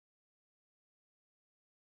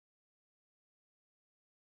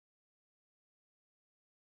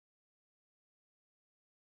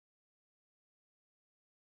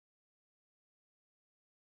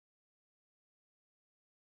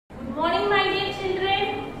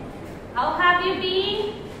How have you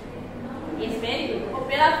been? Yes, very good.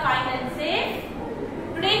 Hope you are fine and safe.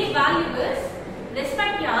 Today's value is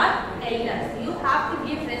respect your elders. You have to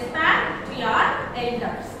give respect to your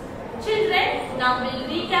elders. Children, now we'll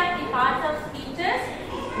recap the parts of speeches.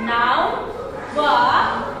 Noun, verb,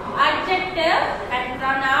 adjective and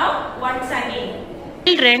pronoun once again.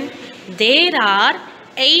 Children, there are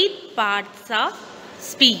 8 parts of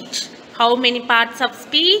speech. How many parts of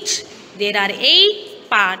speech? There are 8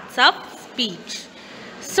 parts of speech.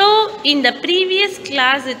 So, in the previous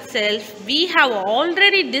class itself, we have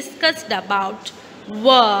already discussed about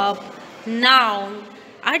verb, noun,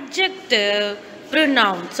 adjective,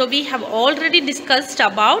 pronoun. So, we have already discussed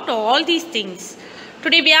about all these things.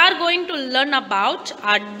 Today, we are going to learn about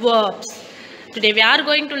adverbs.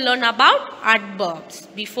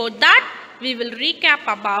 Before that, we will recap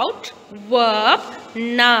about verb,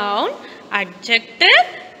 noun, adjective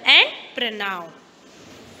and pronoun.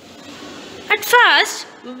 At first,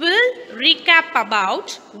 we will recap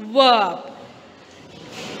about verb.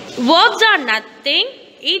 Verbs are nothing.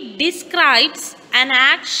 It describes an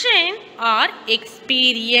action or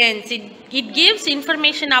experience. It gives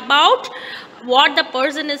information about what the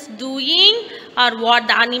person is doing or what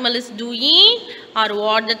the animal is doing or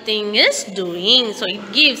what the thing is doing. So,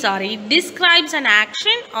 it describes an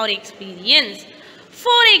action or experience.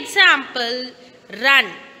 For example, run,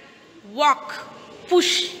 walk,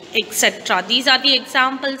 push, etc. These are the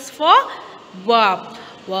examples for verb.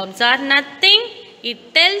 Verbs are nothing.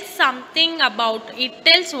 It tells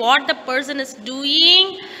what the person is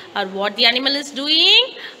doing or what the animal is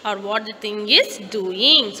doing or what the thing is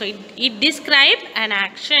doing. So, it describes an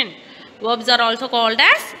action. Verbs are also called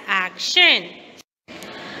as action.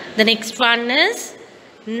 The next one is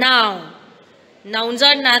noun. Nouns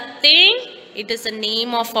are nothing. It is a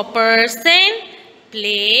name of a person,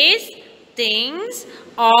 place, things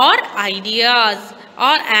or ideas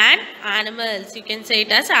or an animals. You can say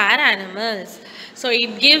it as our animals. So,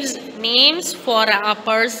 it gives names for a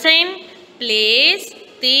person, place,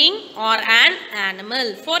 thing or an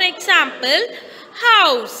animal. For example,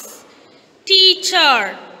 house,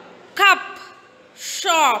 teacher, cup,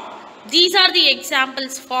 shop. These are the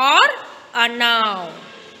examples for a noun.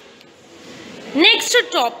 Next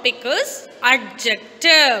topic is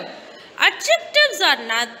adjective. Adjectives are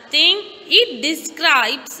nothing. It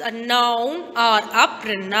describes a noun or a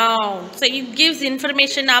pronoun. So, it gives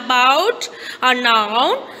information about a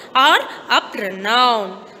noun or a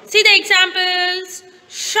pronoun. See the examples.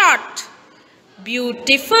 Short,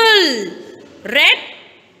 beautiful, red,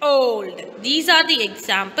 old. These are the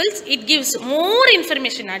examples. It gives more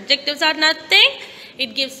information. Adjectives are nothing.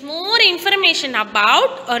 It gives more information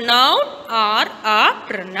about a noun or a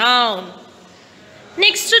pronoun.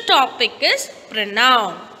 Next topic is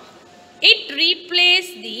pronoun. It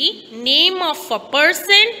replaces the name of a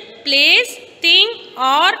person, place, thing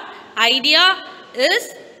or idea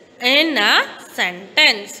is in a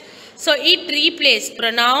sentence. So,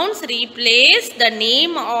 pronouns replace the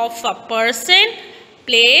name of a person,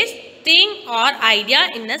 place, thing or idea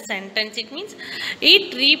in a sentence. It means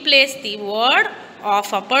it replaces the word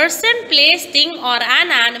of a person, place, thing or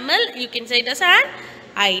an animal. You can say it as an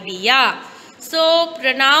idea. So,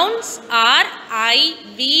 pronouns are I,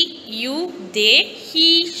 we, you, they,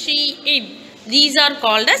 he, she, it. These are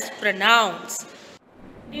called as pronouns.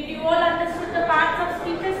 Did you all understood the parts of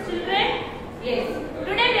speeches, children? Yes.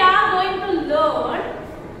 Today we are going to learn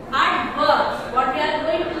adverbs. What we are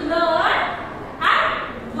going to learn?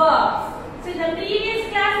 Adverbs. So, in the previous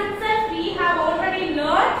class itself, we have already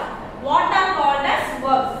learned what are called as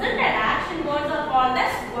verbs. Isn't it? Action words are called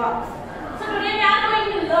as verbs. So, today we are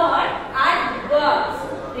going to learn adverbs.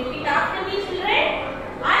 Repeat after me, children.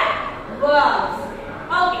 Adverbs.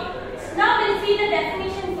 Okay. So, now we will see the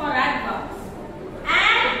definition for adverbs.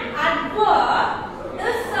 An adverb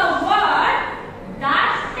is a word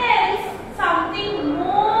that tells something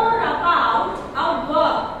more about a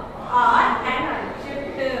verb or an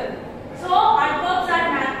adjective. So, adverbs are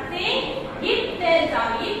nothing.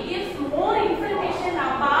 It gives more information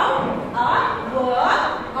about a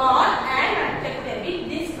verb or an adjective. It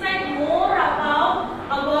describes more about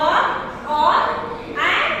a verb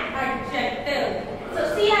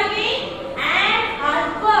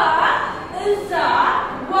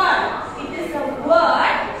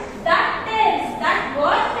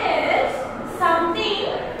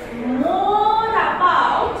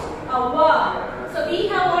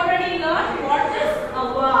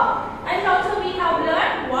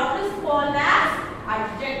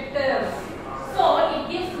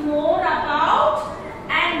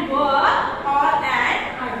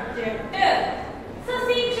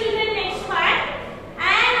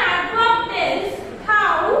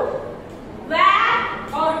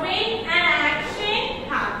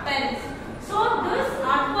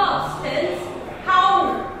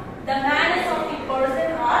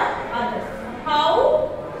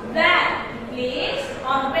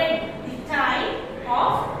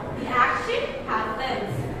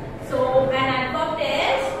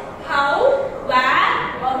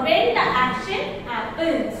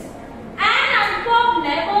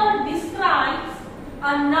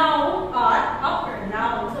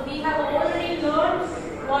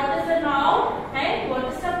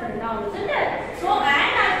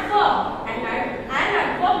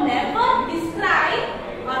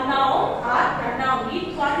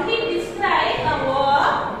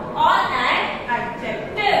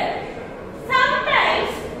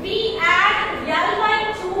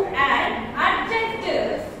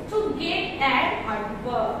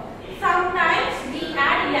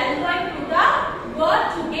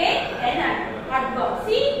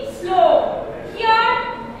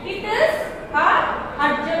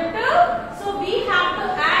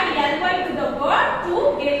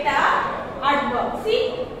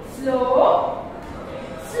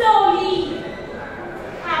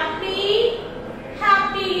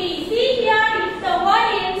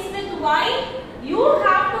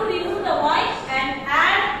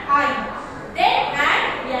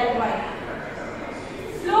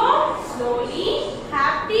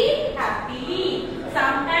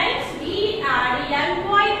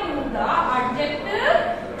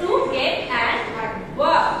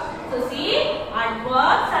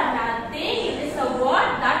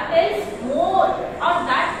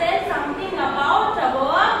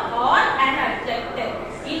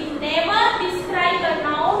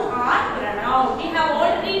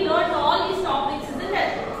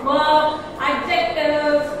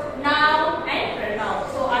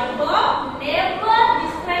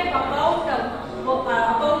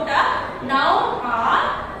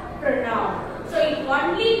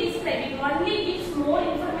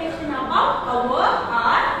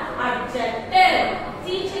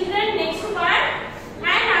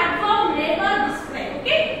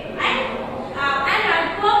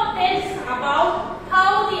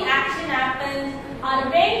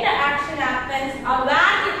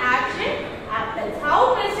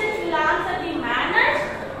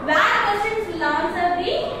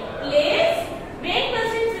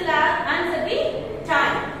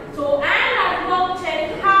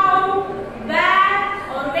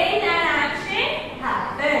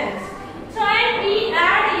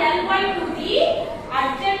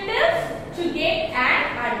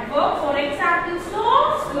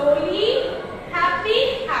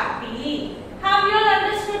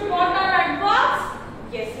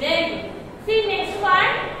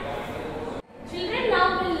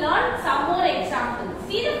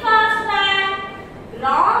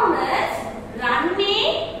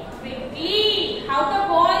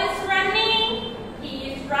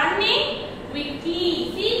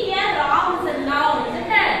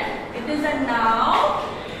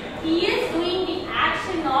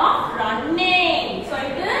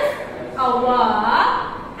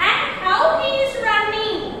verb. And how he is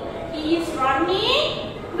running? He is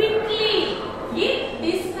running quickly. It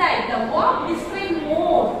describes, the verb describes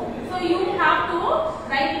more. So you have to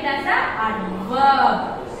write it as an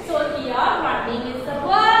adverb. So here running is the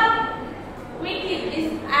verb. Quickly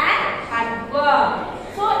is an adverb.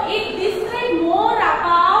 So it describes more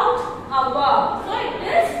about a verb. So it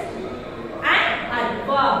is an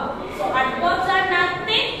adverb. So adverbs are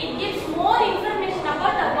nothing. It gives more information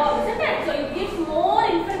about the verb, isn't it? So it gives more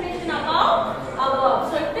information about a verb.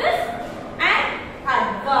 So it is an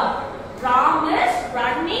adverb. Ram is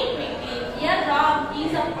running quickly. Here Ram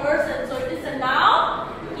is a person. So it is a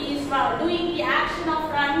noun. He is doing the action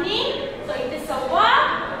of running. So it is a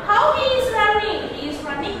verb. How he is running? He is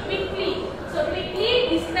running quickly. So quickly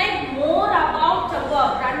describe more about the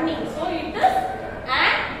verb running. So it is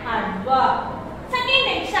an adverb. Second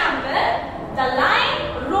example, the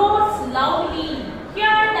lion roars loudly.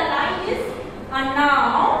 Here the lion is a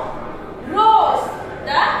noun. Roars.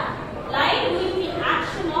 The lion doing the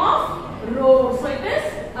action of roar. So it is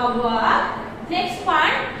a verb. Next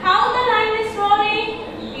one, how the lion is roaring?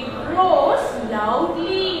 It roars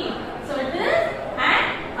loudly. So it is an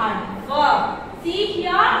adverb. See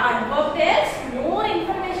here, adverb tells more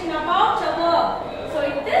information about the verb. So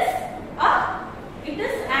it is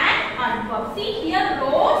an adverb. See here,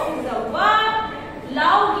 roars is a verb.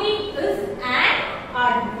 Loudly is an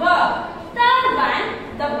adverb. Third one,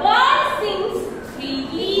 the bird sings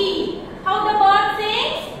sweetly. How the bird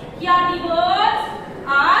sings? Here the birds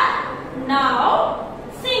are now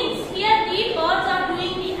sings. Here the birds are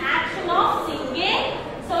doing the action of singing.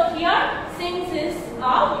 So here sings is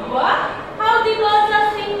a verb. How the birds are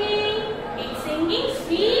singing? It's singing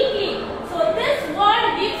sweetly. So this word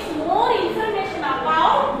gives more information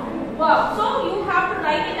about verb. So you have to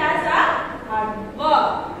write it as a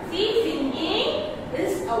adverb. See, singing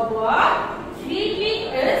is a verb. Sweetly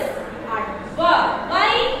is adverb. Why?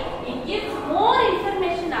 It gives more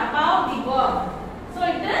information about the verb. So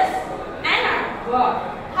it is an adverb.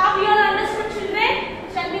 Have you all understood, children?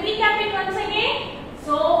 Shall we recap it once again?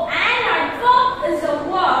 So an adverb is a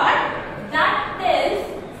word that tells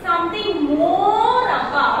something more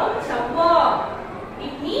about a verb.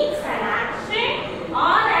 It means an action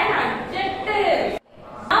or an adjective.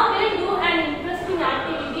 Now we'll do an interesting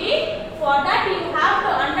activity. For that you have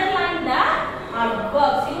to underline the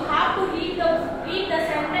adverbs. You have to read the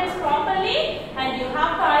sentence properly and you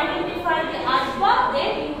have to identify the adverb.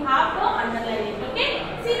 Then you have to underline it. Okay?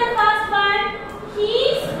 See the first one. He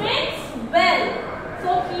swims well. So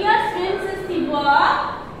here swims is the verb.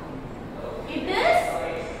 It is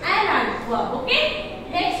an adverb. Okay?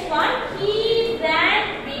 Next one. He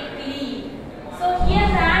ran quickly. So here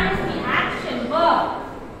ran is the action verb.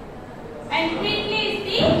 And quickly is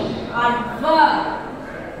the adverb.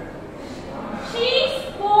 She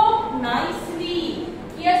spoke nicely.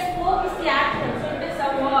 Here spoke is the action. So it is a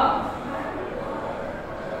verb.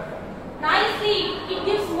 Nicely. It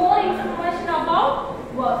gives more information about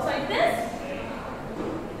verb. So it is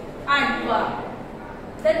adverb.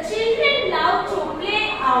 The children love to play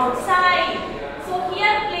outside. So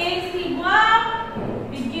here play is the verb.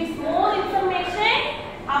 It gives more information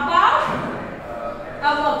about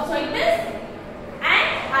a verb. So it is an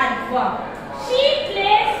adverb. She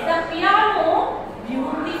plays the piano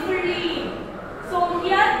beautifully. So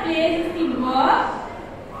here plays is the verb.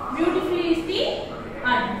 Beautifully is the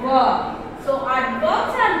adverb. So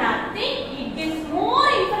adverbs are nothing. It gives more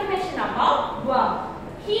information about verb.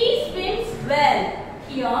 He swims well.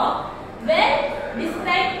 Here, well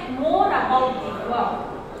describes more about the verb.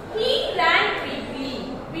 He ran quickly.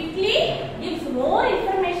 Quickly gives more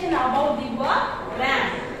information about the verb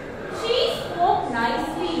ran. She spoke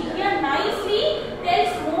nicely. Here nicely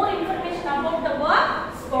tells more information about the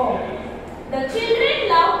verb spoke. The children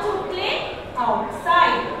love to play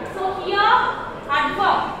outside. So here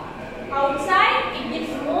adverb. Outside it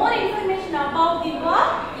gives more information about the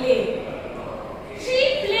verb play.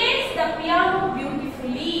 She plays the piano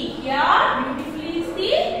beautifully. Here beautifully is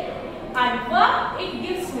the adverb. It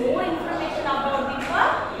gives more information about the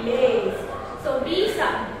verb plays. So these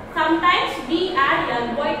are sometimes we add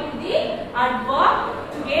ly to the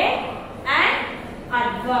adverb to get an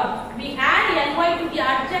adverb. We add ly to the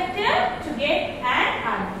adjective to get an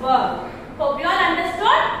adverb. Hope you all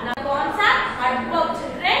understood. Now concept adverb,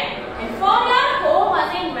 children. And for your home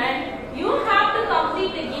assignment, you have to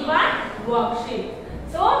complete the given worksheet.